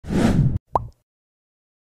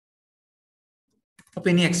അപ്പോൾ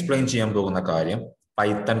ഇനി എക്സ്പ്ലെയിൻ ചെയ്യാൻ പോകുന്ന കാര്യം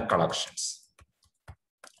പൈത്തൺ കളക്ഷൻസ്.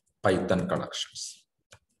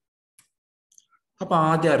 അപ്പോൾ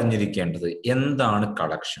ആദ്യം അറിഞ്ഞിരിക്കേണ്ടത് എന്താണ്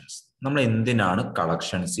കളക്ഷൻസ്, നമ്മൾ എന്തിനാണ്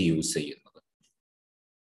കളക്ഷൻസ് യൂസ് ചെയ്യുന്നത്.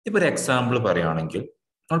 ഇപ്പോൾ ഒരു എക്സാമ്പിൾ പറയുകയാണെങ്കിൽ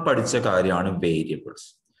നമ്മൾ പഠിച്ച കാര്യമാണ് വേരിയബിൾസ്.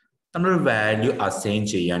 നമ്മൾ വാല്യൂ അസൈൻ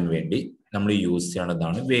ചെയ്യാൻ വേണ്ടി നമ്മൾ യൂസ്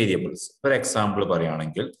ചെയ്യുന്നതാണ് വേരിയബിൾസ്. ഒരു എക്സാമ്പിൾ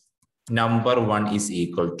പറയുകയാണെങ്കിൽ നമ്പർ 1 ഈസ്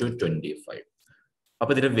ഈക്വൽ ടു 25.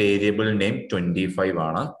 അപ്പൊ ഇതിന്റെ വേരിയബിൾ നെയിം 25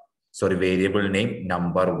 ആണ്. വേരിയബിൾ നെയിം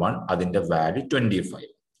നമ്പർ 1, അതിന്റെ വാല്യൂ 25.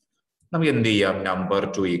 നമുക്ക് എന്ത് ചെയ്യാം, നമ്പർ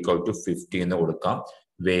 2 ഈക്വൽ ടു 50 എന്ന് കൊടുക്കാം.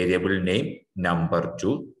 വേരിയബിൾ നെയിം നമ്പർ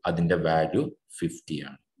 2, അതിന്റെ വാല്യൂ 50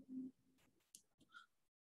 ആണ്.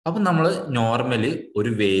 അപ്പൊ നമ്മൾ നോർമലി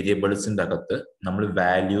ഒരു വേരിയബിൾസിന്റെ അകത്ത് നമ്മൾ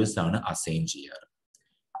വാല്യൂസ് ആണ് അസൈൻ ചെയ്യാറ്.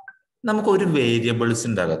 നമുക്ക് ഒരു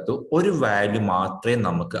വേരിയബിൾസിന്റെ അകത്ത് ഒരു വാല്യൂ മാത്രമേ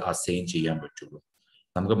നമുക്ക് അസൈൻ ചെയ്യാൻ പറ്റുള്ളൂ.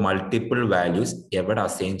 നമുക്ക് മൾട്ടിപ്പിൾ വാല്യൂസ് എവിടെ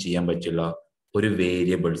അസൈൻ ചെയ്യാൻ പറ്റില്ല, ഒരു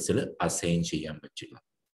വേരിയബിൾസിൽ അസൈൻ ചെയ്യാൻ പറ്റില്ല.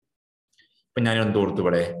 ഇപ്പൊ ഞാൻ എന്ത് കൊടുത്തു,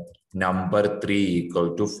 ഇവിടെ നമ്പർ 3 ഈക്വൽ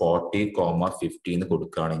ടു 40,50 എന്ന്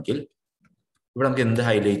കൊടുക്കുകയാണെങ്കിൽ ഇവിടെ നമുക്ക് എന്ത്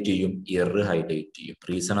ഹൈലൈറ്റ് ചെയ്യും, എറർ ഹൈലൈറ്റ് ചെയ്യും.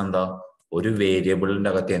 റീസൺ എന്താ, ഒരു വേരിയബിളിന്റെ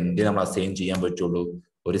അകത്ത് എന്ത് നമ്മൾ അസൈൻ ചെയ്യാൻ പറ്റുള്ളൂ,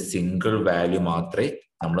 ഒരു സിംഗിൾ വാല്യൂ മാത്രമേ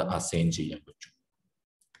നമ്മൾ അസൈൻ ചെയ്യാൻ പറ്റൂ.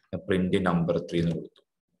 പ്രിന്റ് നമ്പർ 3 എന്ന് കൊടുത്തു.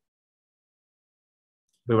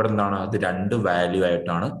 അപ്പൊ ഇവിടെ എന്താണ്, അത് 2 വാല്യൂ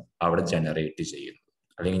ആയിട്ടാണ് അവിടെ ജനറേറ്റ് ചെയ്യുന്നത്.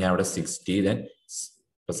 അല്ലെങ്കിൽ ഞാൻ ഇവിടെ 60 then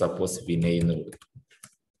സപ്പോസ് വിനയ് എന്ന് കൊടുത്തു.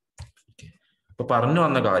 അപ്പൊ പറഞ്ഞു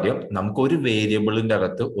വന്ന കാര്യം, നമുക്ക് ഒരു വേരിയബിളിന്റെ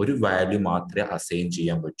അകത്ത് ഒരു വാല്യൂ മാത്രമേ അസൈൻ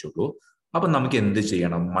ചെയ്യാൻ പറ്റുള്ളൂ. അപ്പൊ നമുക്ക് എന്ത്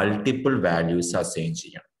ചെയ്യണം, മൾട്ടിപ്പിൾ വാല്യൂസ് അസൈൻ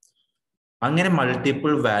ചെയ്യണം. അങ്ങനെ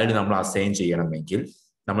മൾട്ടിപ്പിൾ വാല്യൂ നമ്മൾ അസൈൻ ചെയ്യണമെങ്കിൽ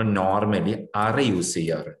നമ്മൾ നോർമലി അറേ യൂസ്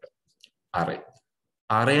ചെയ്യാറുണ്ട്.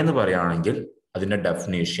 അറേ എന്ന് പറയുകയാണെങ്കിൽ അതിന്റെ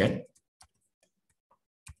definition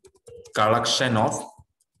collection of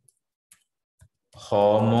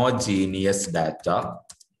homogeneous data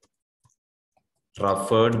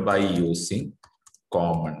referred by using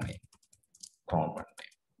common name.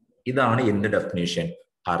 ഇതാണ് എന്ത് ഡെഫിനേഷൻ,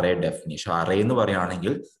 അറേ ഡെഫിനേഷൻ. അറേ എന്ന്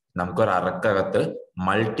പറയുകയാണെങ്കിൽ നമുക്കൊരു അറക്കകത്ത്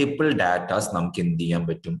മൾട്ടിപ്പിൾ ഡാറ്റാസ് നമുക്ക് എന്ത് ചെയ്യാൻ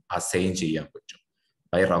പറ്റും, അസൈൻ ചെയ്യാൻ പറ്റും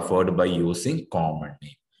referred by using common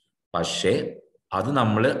name. പക്ഷേ അത്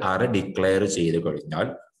നമ്മൾ അറേ ഡിക്ലെയർ ചെയ്ത് കഴിഞ്ഞാൽ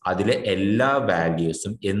അതിലെ എല്ലാ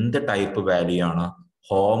വാല്യൂസും എന്ത് ടൈപ്പ് വാല്യൂ ആണ്,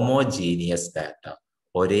 ഹോമോജീനിയസ് ഡാറ്റ.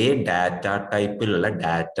 ഒരേ ഡാറ്റ ടൈപ്പിലുള്ള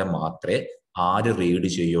ഡാറ്റ മാത്രമേ ആര് റീഡ്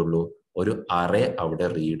ചെയ്യുള്ളൂ, ഒരു അറേ അവിടെ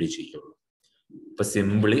റീഡ് ചെയ്യുള്ളൂ. ഇപ്പൊ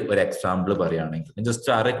സിംപിളി ഒരു എക്സാമ്പിൾ പറയുകയാണെങ്കിൽ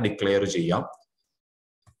ജസ്റ്റ് അറേ ഡിക്ലെയർ ചെയ്യാം.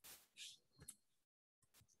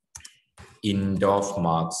 ഇൻഡ് ഓഫ്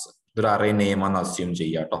മാർക്സ്, ഇതൊരു അറേ നെയിം ആണ് അസ്യൂം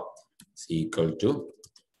ചെയ്യാം കേട്ടോ. Equal to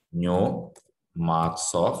new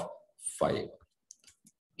marks of 5.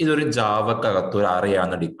 ഇതൊരു ജാവക്കകത്ത് ഒരു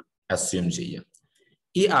അറേയാണ് അസ്യൂം ചെയ്യുക.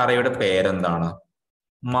 ഈ അറേയുടെ പേരെന്താണ്,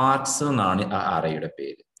 മാർക്സ് എന്നാണ് ആ അറേയുടെ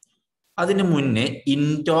പേര്. അതിന് മുന്നേ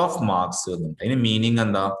ഇൻഡ് ഓഫ് മാർക്സ് എന്നുണ്ട്. അതിന് മീനിങ്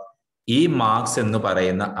എന്താ, ഈ മാർക്സ് എന്ന്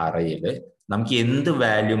പറയുന്ന അറേയിൽ നമുക്ക് എന്ത്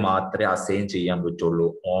വാല്യൂ മാത്രമേ അസൈൻ ചെയ്യാൻ പറ്റുള്ളൂ,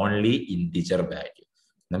 ഓൺലി ഇൻറ്റിജർ വാല്യൂ.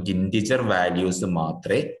 നമുക്ക് ഇൻറ്റിജർ വാല്യൂസ്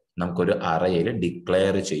മാത്രമേ നമുക്കൊരു അറേയിൽ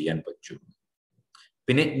ഡിക്ലെയർ ചെയ്യാൻ പറ്റുള്ളൂ.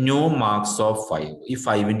 പിന്നെ ന്യൂ മാർക്സ് ഓഫ് 5, ഈ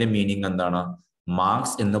 5ന്റെ മീനിങ് എന്താണ്,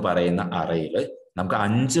 മാർക്സ് എന്ന് പറയുന്ന അറേയിൽ നമുക്ക്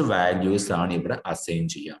 5 വാല്യൂസ് ആണ് ഇവിടെ അസൈൻ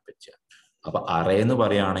ചെയ്യാൻ പറ്റുക. അപ്പൊ അറേ എന്ന്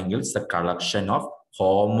പറയുകയാണെങ്കിൽ collection of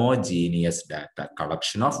homogeneous data,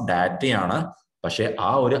 collection of ഡാറ്റയാണ്. പക്ഷെ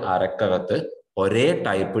ആ ഒരു അറക്കകത്ത് ഒരേ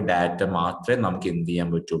ടൈപ്പ് ഡാറ്റ മാത്രമേ നമുക്ക് എന്ത് ചെയ്യാൻ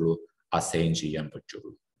പറ്റുള്ളൂ, അസൈൻ ചെയ്യാൻ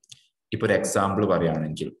പറ്റുള്ളൂ. ഇപ്പൊ ഒരു എക്സാമ്പിൾ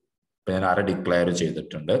പറയുകയാണെങ്കിൽ, ഇപ്പൊ ഞാൻ അറേ ഡിക്ലെയർ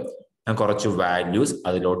ചെയ്തിട്ടുണ്ട്, ഞാൻ കുറച്ച് വാല്യൂസ്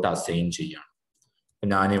അതിലോട്ട് അസൈൻ ചെയ്യാണ്.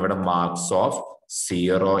 ഞാനിവിടെ marks of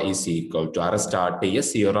 0 is equal to, array start ചെയ്യുക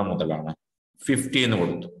 0 മുതലാണ്, 50 എന്ന്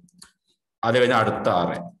കൊടുത്തു. അത് കഴിഞ്ഞ് അടുത്ത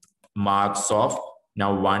array marks of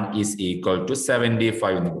 1 is equal to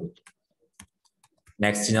 75 എന്ന് കൊടുത്തു.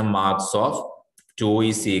 നെക്സ്റ്റ് ഞാൻ marks of 2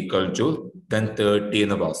 is equal to 30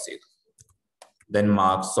 എന്ന് പാസ് ചെയ്തു. Then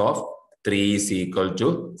marks of 3 is equal to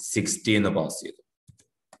 60 എന്ന് പാസ് ചെയ്തു.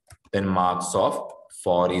 Then marks of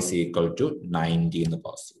 4 is equal to 90 എന്ന്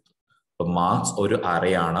പാസ് ചെയ്തു. അപ്പൊ മാർക്സ് ഒരു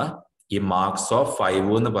അറേയാണ്. ഈ മാർക്സ് ഓഫ്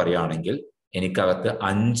 5 എന്ന് പറയുകയാണെങ്കിൽ എനിക്കകത്ത്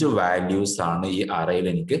 5 വാല്യൂസ് ആണ് ഈ അറേയിൽ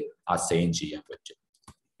എനിക്ക് അസൈൻ ചെയ്യാൻ പറ്റും.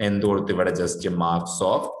 എന്ത് കൊടുത്ത് ഇവിടെ just marks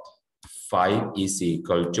of 5 is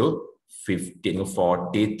equal to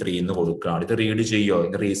 43 എന്ന് കൊടുക്കുകയാണ്. ഇത് റീഡ് ചെയ്യോ,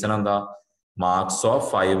 ഇത് റീസൺ എന്താ, മാർക്സ് ഓഫ്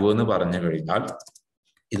 5 എന്ന് പറഞ്ഞു കഴിഞ്ഞാൽ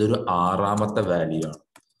ഇതൊരു 6ാമത്തെ വാല്യൂ ആണ്.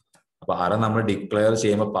 അപ്പൊ അറേ നമ്മൾ ഡിക്ലെയർ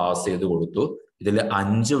ചെയ്യുമ്പോൾ പാസ് ചെയ്ത് കൊടുത്തു, ഇതിൽ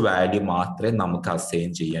 5 വാല്യൂ മാത്രമേ നമുക്ക് അസൈൻ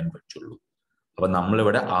ചെയ്യാൻ പറ്റുള്ളൂ. അപ്പൊ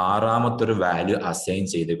നമ്മളിവിടെ 6ാമത്തെ ഒരു വാല്യൂ അസൈൻ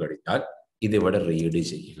ചെയ്ത് കഴിഞ്ഞാൽ ഇതിവിടെ റീഡ്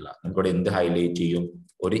ചെയ്യില്ല. നമുക്കിവിടെ എന്ത് ഹൈലൈറ്റ് ചെയ്യും,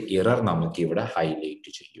 ഒരു എറർ നമുക്ക് ഇവിടെ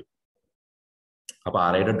ഹൈലൈറ്റ് ചെയ്യും. അപ്പൊ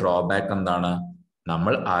അറേയുടെ ഡ്രോബാക്ക് എന്താണ്,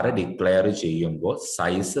 നമ്മൾ അറേ ഡിക്ലെയർ ചെയ്യുമ്പോൾ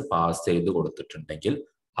സൈസ് പാസ് ചെയ്ത് കൊടുത്തിട്ടുണ്ടെങ്കിൽ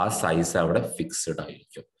ആ സൈസ് അവിടെ ഫിക്സ്ഡ്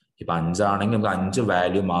ആയിരിക്കും. ഇപ്പൊ 5 ആണെങ്കിൽ നമുക്ക് 5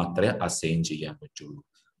 വാല്യൂ മാത്രമേ അസൈൻ ചെയ്യാൻ പറ്റുള്ളൂ.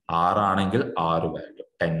 6 ആണെങ്കിൽ 6 വാല്യൂ,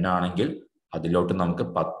 10 ആണെങ്കിൽ അതിലോട്ട് നമുക്ക്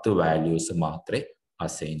 10 വാല്യൂസ് മാത്രമേ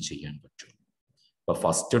അസൈൻ ചെയ്യാൻ പറ്റുള്ളൂ. അപ്പൊ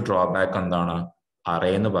ഫസ്റ്റ് ഡ്രോബാക്ക് എന്താണ്? അറേ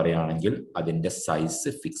എന്ന് പറയുകയാണെങ്കിൽ അതിന്റെ സൈസ്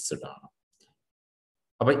ഫിക്സ്ഡ് ആണ്.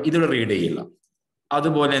 അപ്പൊ ഇത് റീഡ് ചെയ്യില്ല.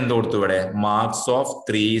 അതുപോലെ എന്ത് കൊടുത്തു ഇവിടെ? Marks of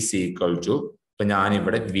 3 is equal to, ഇപ്പൊ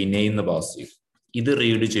ഞാനിവിടെ വിനയ് എന്ന് പാസ് ചെയ്യും. ഇത്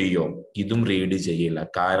റീഡ് ചെയ്യോ? ഇതും റീഡ് ചെയ്യില്ല.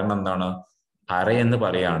 കാരണം എന്താണ്? അറേ എന്ന്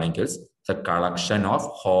പറയുകയാണെങ്കിൽ കളക്ഷൻ ഓഫ്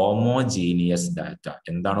ഹോമോജീനിയസ് ഡാറ്റ.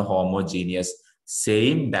 എന്താണ് ഹോമോജീനിയസ്?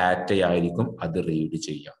 സെയിം ഡാറ്റ ആയിരിക്കും അത് റീഡ്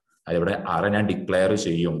ചെയ്യുക. അതിവിടെ അറേ ഞാൻ ഡിക്ലെയർ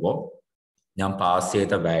ചെയ്യുമ്പോൾ ഞാൻ പാസ്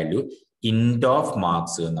ചെയ്ത വാല്യൂ ഇൻഡ് ഓഫ്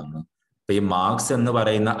മാർക്സ് എന്നാണ്. അപ്പൊ ഈ മാർക്സ് എന്ന്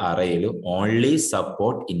പറയുന്ന അറേയിൽ only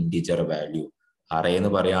support integer value. Array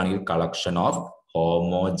എന്ന് പറയുകയാണെങ്കിൽ കളക്ഷൻ ഓഫ്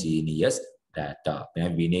ഹോമോജീനിയസ് ഡാറ്റ. ഞാൻ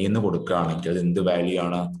വിനയ് എന്ന് കൊടുക്കുകയാണെങ്കിൽ അത് എന്ത് വാല്യൂ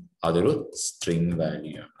ആണ്? അതൊരു സ്ട്രിംഗ്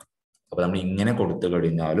വാല്യൂ ആണ്. അപ്പൊ നമ്മൾ ഇങ്ങനെ കൊടുത്തു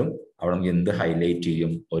കഴിഞ്ഞാലും അവിടെ നമുക്ക് എന്ത് ഹൈലൈറ്റ്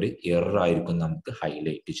ചെയ്യും? ഒരു എറർ ആയിരിക്കും നമുക്ക്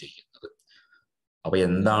ഹൈലൈറ്റ് ചെയ്യുന്നത്. അപ്പൊ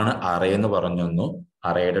എന്താണ് അറേ എന്ന് പറഞ്ഞു,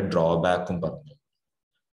 അറേയുടെ ഡ്രോബാക്കും പറഞ്ഞു.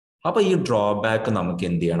 അപ്പൊ ഈ ഡ്രോബാക്ക് നമുക്ക്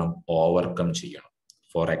എന്ത് ചെയ്യണം? ഓവർകം ചെയ്യണം.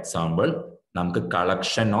 ഫോർ എക്സാമ്പിൾ, നമുക്ക്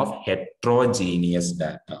കളക്ഷൻ ഓഫ് ഹെട്രോജീനിയസ്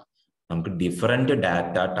ഡാറ്റ, നമുക്ക് ഡിഫറെന്റ്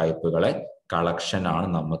ഡാറ്റ ടൈപ്പുകളെ കളക്ഷൻ ആണ്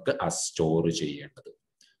നമുക്ക് സ്റ്റോർ ചെയ്യേണ്ടത്.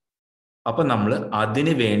 അപ്പൊ നമ്മൾ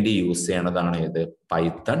അതിന് വേണ്ടി യൂസ് ചെയ്യണതാണ് ഏത്?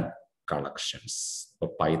 Python collections. അപ്പൊ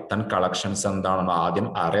പൈത്തൺ കളക്ഷൻസ് എന്താണ്? ആദ്യം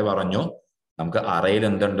അറേ പറഞ്ഞു. നമുക്ക് അറേയിൽ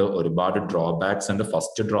എന്തുണ്ട്? ഒരുപാട് ഡ്രോബാക്സ് ഉണ്ട്.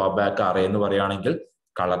 ഫസ്റ്റ് ഡ്രോബാക്ക് അറേ എന്ന് പറയുകയാണെങ്കിൽ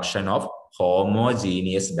കളക്ഷൻ ഓഫ്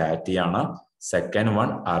ഹോമോജീനിയസ് ഡാറ്റയാണ്. സെക്കൻഡ് വൺ,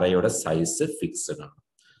 അറേയുടെ സൈസ് ഫിക്സ്ഡ് ആണ്.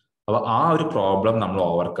 അപ്പൊ ആ ഒരു പ്രോബ്ലം നമ്മൾ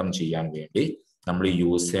ഓവർകം ചെയ്യാൻ വേണ്ടി നമ്മൾ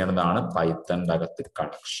യൂസ് ചെയ്യുന്നതാണ് പൈത്തണിന്റെ അകത്ത്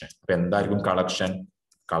കളക്ഷൻ. അപ്പൊ എന്തായിരിക്കും കളക്ഷൻ?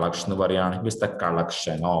 കളക്ഷൻ എന്ന് പറയുകയാണെങ്കിൽ ദ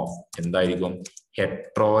കളക്ഷൻ ഓഫ് എന്തായിരിക്കും?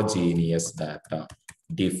 Heterogeneous data.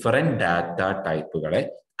 Different data ടൈപ്പുകളെ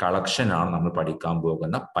collection ആണ് നമ്മൾ പഠിക്കാൻ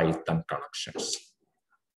പോകുന്ന പൈത്തൺ കളക്ഷൻസ്.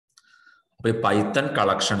 അപ്പൊ ഈ പൈത്തൺ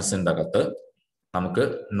കളക്ഷൻസിന്റെ അകത്ത് നമുക്ക്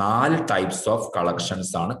 4 ടൈപ്സ് ഓഫ്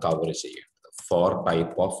കളക്ഷൻസ് ആണ് കവർ ചെയ്യേണ്ടത്. 4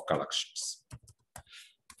 ടൈപ്പ് ഓഫ് കളക്ഷൻസ്.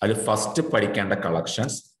 അതിൽ ഫസ്റ്റ് പഠിക്കേണ്ട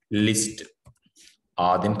കളക്ഷൻസ് ലിസ്റ്റ്.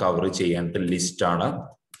 ആദ്യം കവർ ചെയ്യേണ്ടത് ലിസ്റ്റ് ആണ്.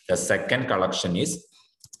 The second collection is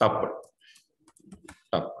tuple.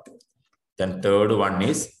 Then third one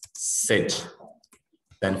is set.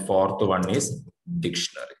 Then fourth one is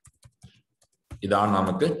dictionary. ഇതാണ്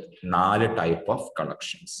നമുക്ക് 4 ടൈപ്പ് ഓഫ്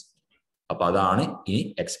കളക്ഷൻസ്. അപ്പൊ അതാണ് ഇനി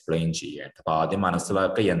എക്സ്പ്ലെയിൻ ചെയ്യേണ്ടത്. അപ്പൊ ആദ്യം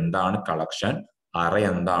മനസ്സിലാക്കുക എന്താണ് കളക്ഷൻ, അറേ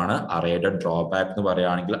എന്താണ്, അറേയുടെ ഡ്രോബാക്ക് എന്ന്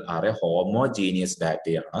പറയുകയാണെങ്കിൽ അറേ ഹോമോജീനിയസ്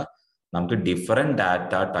ഡാറ്റയാണ്. നമുക്ക് ഡിഫറെന്റ്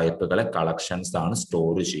ഡാറ്റ ടൈപ്പുകളെ കളക്ഷൻസ് ആണ്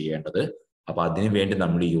സ്റ്റോർ ചെയ്യേണ്ടത്. അപ്പൊ അതിനു വേണ്ടി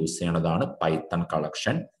നമ്മൾ യൂസ് ചെയ്യേണ്ടതാണ് Python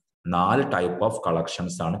collection. 4 type of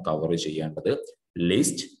collections ആണ് കവർ ചെയ്യേണ്ടത്.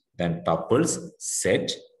 List, then tuples, set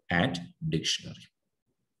and dictionary.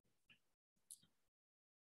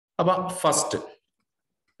 അപ്പൊ ഫസ്റ്റ്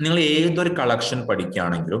നിങ്ങൾ ഏതൊരു കളക്ഷൻ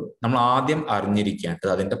പഠിക്കുകയാണെങ്കിലും നമ്മൾ ആദ്യം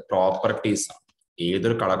അറിഞ്ഞിരിക്കേണ്ടത് അതിന്റെ പ്രോപ്പർട്ടീസ് ആണ്.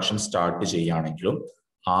 ഏതൊരു കളക്ഷൻ സ്റ്റാർട്ട് ചെയ്യുകയാണെങ്കിലും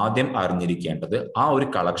ആദ്യം അറിഞ്ഞിരിക്കേണ്ടത് ആ ഒരു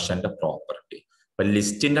കളക്ഷന്റെ പ്രോപ്പർട്ടി. അപ്പൊ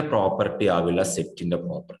ലിസ്റ്റിന്റെ പ്രോപ്പർട്ടി ആവില്ല സെറ്റിന്റെ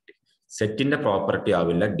പ്രോപ്പർട്ടി, സെറ്റിന്റെ പ്രോപ്പർട്ടി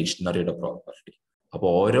ആവില്ല ഡിക്ഷണറിയുടെ പ്രോപ്പർട്ടി. അപ്പൊ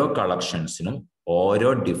ഓരോ കളക്ഷൻസിനും ഓരോ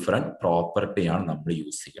ഡിഫറെന്റ് പ്രോപ്പർട്ടിയാണ് നമ്മൾ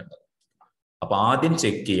യൂസ് ചെയ്യേണ്ടത്. അപ്പൊ ആദ്യം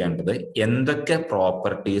ചെക്ക് ചെയ്യേണ്ടത് എന്തൊക്കെ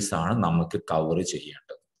പ്രോപ്പർട്ടീസ് ആണ് നമുക്ക് കവർ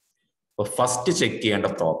ചെയ്യേണ്ടത്. അപ്പൊ ഫസ്റ്റ് ചെക്ക് ചെയ്യേണ്ട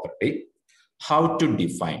പ്രോപ്പർട്ടി ഹൗ ടു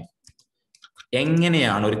ഡിഫൈൻ.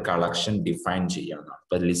 എങ്ങനെയാണ് ഒരു കളക്ഷൻ ഡിഫൈൻ ചെയ്യാന്നാണ്.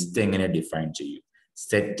 അപ്പൊ ലിസ്റ്റ് എങ്ങനെ ഡിഫൈൻ ചെയ്യും,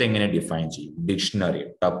 സെറ്റ് എങ്ങനെ ഡിഫൈൻ ചെയ്യും, ഡിക്ഷണറി,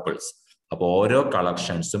 ടപ്പിൾസ്. അപ്പൊ ഓരോ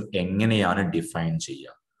കളക്ഷൻസും എങ്ങനെയാണ് ഡിഫൈൻ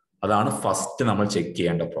ചെയ്യുക, അതാണ് ഫസ്റ്റ് നമ്മൾ ചെക്ക്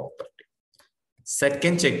ചെയ്യേണ്ട പ്രോപ്പർട്ടി.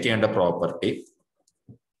 സെക്കൻഡ് ചെക്ക് ചെയ്യേണ്ട property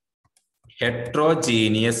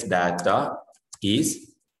heterogeneous data is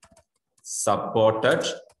supported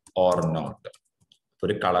or not.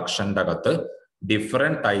 ഒരു കളക്ഷന്റെ അകത്ത്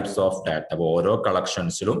ഡിഫറെന്റ് ടൈപ്സ് ഓഫ് ഡാറ്റ, അപ്പൊ ഓരോ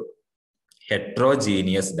കളക്ഷൻസിലും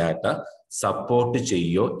ഹെട്രോജീനിയസ് ഡാറ്റ സപ്പോർട്ട്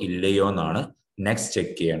ചെയ്യോ ഇല്ലയോ എന്നാണ് നെക്സ്റ്റ്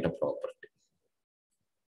ചെക്ക് ചെയ്യേണ്ട പ്രോപ്പർട്ടി.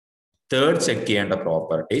 തേർഡ് ചെക്ക് ചെയ്യേണ്ട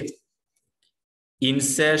property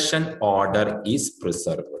insertion order is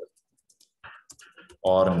preserved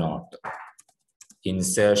or not.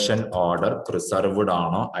 Insertion order preserved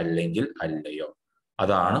ആണോ അല്ലെങ്കിൽ അല്ലയോ,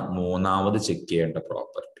 അതാണ് മൂന്നാമത് ചെക്ക് ചെയ്യേണ്ട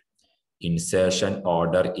property. Insertion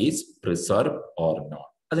order is preserve or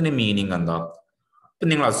not. അതിന്റെ മീനിങ് എന്താ? ഇപ്പൊ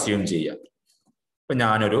നിങ്ങൾ അസ്യൂം ചെയ്യാം, ഇപ്പൊ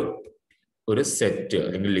ഞാനൊരു സെറ്റ്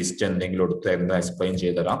അല്ലെങ്കിൽ ലിസ്റ്റ് എന്തെങ്കിലും എടുത്ത് എന്താ എക്സ്പ്ലെയിൻ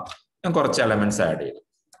ചെയ്തുതരാം. ഞാൻ കുറച്ച് എലമെന്റ്സ് ആഡ് ചെയ്തു.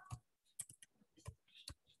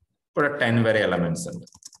 ഇപ്പോൾ 10 വരെ എലമെന്റ്സ് ഉണ്ട്.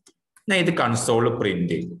 ഞാൻ ഇത് കൺസോൾ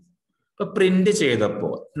പ്രിന്റ് ചെയ്തു. പ്രിന്റ്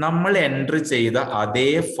ചെയ്തപ്പോൾ നമ്മൾ എൻട്രി ചെയ്ത അതേ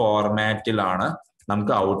ഫോർമാറ്റിലാണ്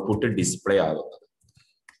നമുക്ക് ഔട്ട്പുട്ട് ഡിസ്പ്ലേ ആകുന്നത്.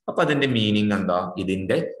 അപ്പൊ അതിന്റെ മീനിങ് എന്താ?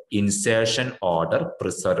 ഇതിന്റെ ഇൻസേർഷൻ ഓർഡർ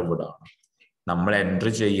പ്രിസർവ്ഡ് ആണ്. നമ്മൾ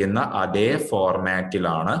എൻട്രി ചെയ്യുന്ന അതേ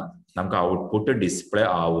ഫോർമാറ്റിലാണ് നമുക്ക് ഔട്ട്പുട്ട് ഡിസ്പ്ലേ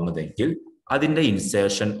ആവുന്നതെങ്കിൽ അതിന്റെ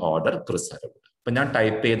ഇൻസേർഷൻ ഓർഡർ പ്രിസർവ്ഡ്. ഇപ്പൊ ഞാൻ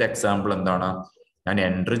ടൈപ്പ് ചെയ്ത എക്സാമ്പിൾ എന്താണ്? ഞാൻ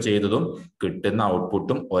എൻട്രി ചെയ്തതും കിട്ടുന്ന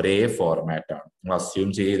ഔട്ട്പുട്ടും ഒരേ ഫോർമാറ്റ് ആണ്. നിങ്ങൾ അസ്യൂം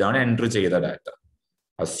ചെയ്താണ് എൻട്രി ചെയ്ത ഡാറ്റ.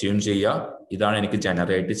 അസ്യൂം ചെയ്യുക ഇതാണ് എനിക്ക്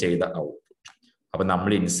ജനറേറ്റ് ചെയ്ത ഔട്ട്പുട്ട്. അപ്പൊ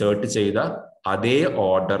നമ്മൾ ഇൻസേർട്ട് ചെയ്ത അതേ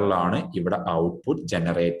ഓർഡറിലാണ് ഇവിടെ ഔട്ട്പുട്ട്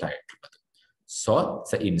ജനറേറ്റ് ആയിട്ടുള്ളത്. So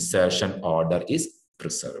insertion order is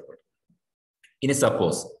preserved. ഇനി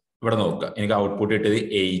സപ്പോസ് ഇവിടെ നോക്കുക, എനിക്ക് ഔട്ട്പുട്ട് കിട്ടിയത്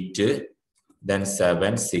 8, then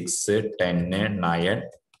 7, 6, 10, 9,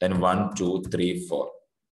 then 1, 2, 3, 4,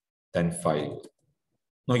 then 5.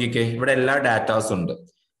 നോക്കിക്കേ, ഇവിടെ എല്ലാ ഡാറ്റാസും ഉണ്ട്.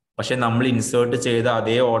 പക്ഷെ നമ്മൾ ഇൻസേർട്ട് ചെയ്ത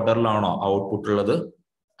അതേ ഓർഡറിലാണോ ഔട്ട്പുട്ട് ഉള്ളത്?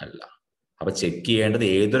 അല്ല. അപ്പൊ ചെക്ക് ചെയ്യേണ്ടത്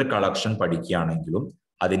ഏതൊരു കളക്ഷൻ പഠിക്കുകയാണെങ്കിലും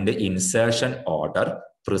അതിന്റെ ഇൻസേർഷൻ ഓർഡർ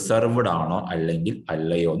പ്രിസർവ്ഡ് ആണോ അല്ലെങ്കിൽ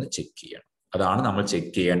അല്ലയോ എന്ന് ചെക്ക് ചെയ്യണം. അതാണ് നമ്മൾ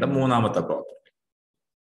ചെക്ക് ചെയ്യേണ്ട മൂന്നാമത്തെ പ്രോപ്പർട്ടി.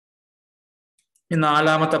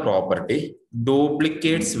 നാലാമത്തെ property,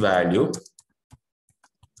 duplicates value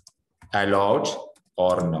allowed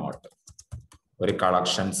or not. ഒരു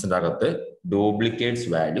കളക്ഷൻസിന്റെ അകത്ത് ഡ്യൂപ്ലിക്കേറ്റ്സ്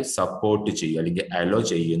വാല്യൂ സപ്പോർട്ട് ചെയ്യുക അല്ലെങ്കിൽ അലോ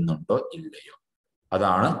ചെയ്യുന്നുണ്ടോ ഇല്ലയോ,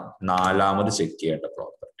 അതാണ് നാലാമത് ചെക്ക് ചെയ്യേണ്ട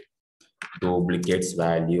property. Duplicates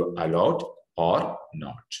value allowed or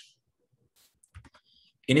not.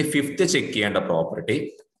 ഇനി ഫിഫ്ത്ത് ചെക്ക് ചെയ്യേണ്ട property,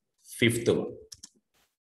 fifth one,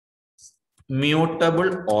 mutable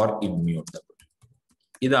or immutable.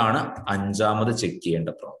 ഇതാണ് അഞ്ചാമത് ചെക്ക് ചെയ്യേണ്ട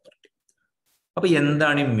പ്രോപ്പർട്ടി. അപ്പൊ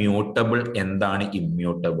എന്താണ് മ്യൂട്ടബിൾ, എന്താണ്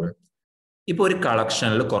ഇമ്മ്യൂട്ടബിൾ? ഇപ്പൊ ഒരു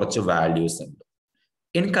കളക്ഷനിൽ കുറച്ച് വാല്യൂസ് ഉണ്ട്.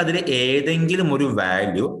 എനിക്കതിൽ ഏതെങ്കിലും ഒരു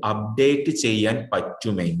വാല്യൂ അപ്ഡേറ്റ് ചെയ്യാൻ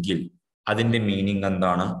പറ്റുമെങ്കിൽ അതിന്റെ മീനിങ്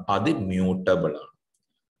എന്താണ്? അത് മ്യൂട്ടബിൾ ആണ്.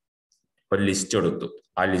 ഒരു ലിസ്റ്റ് എടുത്തു,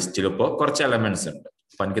 ആ ലിസ്റ്റിൽ ഇപ്പോൾ കുറച്ച് എലമെന്റ്സ് ഉണ്ട്.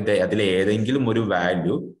 അപ്പൊ എനിക്ക് അതിൽ ഏതെങ്കിലും ഒരു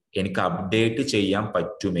വാല്യൂ എനിക്ക് അപ്ഡേറ്റ് ചെയ്യാൻ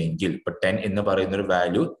പറ്റുമെങ്കിൽ, ഇപ്പൊ 10 എന്ന് പറയുന്ന ഒരു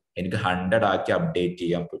വാല്യൂ എനിക്ക് 100 ആക്കി അപ്ഡേറ്റ്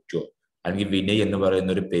ചെയ്യാൻ പറ്റുമോ? അല്ലെങ്കിൽ വിനയ് എന്ന്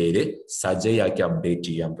പറയുന്ന ഒരു പേര് സജയ് ആക്കി അപ്ഡേറ്റ്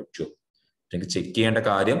ചെയ്യാൻ പറ്റുമോ? എനിക്ക് ചെക്ക് ചെയ്യേണ്ട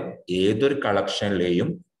കാര്യം ഏതൊരു കളക്ഷനിലെയും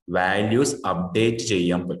വാല്യൂസ് അപ്ഡേറ്റ്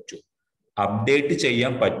ചെയ്യാൻ പറ്റും. അപ്ഡേറ്റ്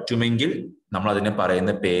ചെയ്യാൻ പറ്റുമെങ്കിൽ നമ്മൾ അതിനെ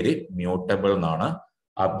പറയുന്ന പേര് മ്യൂട്ടബിൾ എന്നാണ്.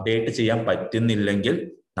 അപ്ഡേറ്റ് ചെയ്യാൻ പറ്റുന്നില്ലെങ്കിൽ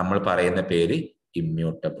നമ്മൾ പറയുന്ന പേര്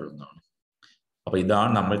ഇമ്മ്യൂട്ടബിൾ എന്നാണ്. അപ്പൊ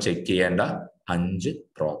ഇതാണ് നമ്മൾ ചെക്ക് ചെയ്യേണ്ട 5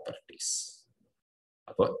 പ്രോപ്പർട്ടീസ്.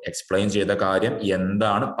 അപ്പോൾ എക്സ്പ്ലെയിൻ ചെയ്ത കാര്യം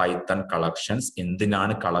എന്താണ് പൈത്തൺ കളക്ഷൻസ്,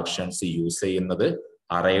 എന്തിനാണ് കളക്ഷൻസ് യൂസ് ചെയ്യുന്നത്,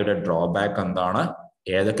 അറേയുടെ ഡ്രോബാക്ക് എന്താണ്,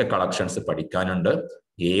 ഏതൊക്കെ കളക്ഷൻസ് പഠിക്കാനുണ്ട്,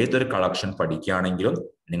 ഏതൊരു കളക്ഷൻ പഠിക്കുകയാണെങ്കിലും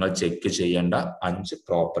നിങ്ങൾ ചെക്ക് ചെയ്യേണ്ട 5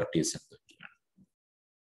 പ്രോപ്പർട്ടീസ് എന്തൊക്കെയാണ്.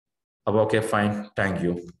 അപ്പോൾ ഓക്കെ, ഫൈൻ, താങ്ക്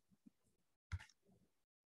യു.